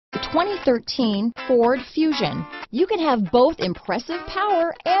2013 Ford Fusion. You can have both impressive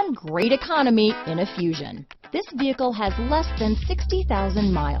power and great economy in a Fusion. This vehicle has less than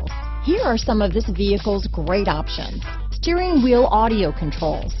 60,000 miles. Here are some of this vehicle's great options: steering wheel audio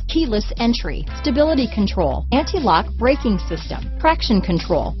controls, keyless entry, stability control, anti-lock braking system, traction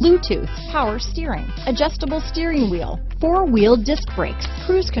control, Bluetooth, power steering, adjustable steering wheel, four-wheel disc brakes,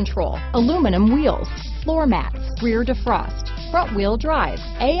 cruise control, aluminum wheels, floor mats, rear defrost, front-wheel drive,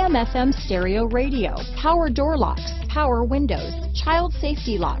 AM/FM stereo radio, power door locks, power windows, child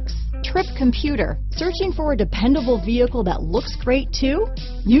safety locks, trip computer. Searching for a dependable vehicle that looks great too?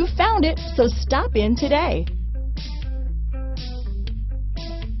 You found it, so stop in today.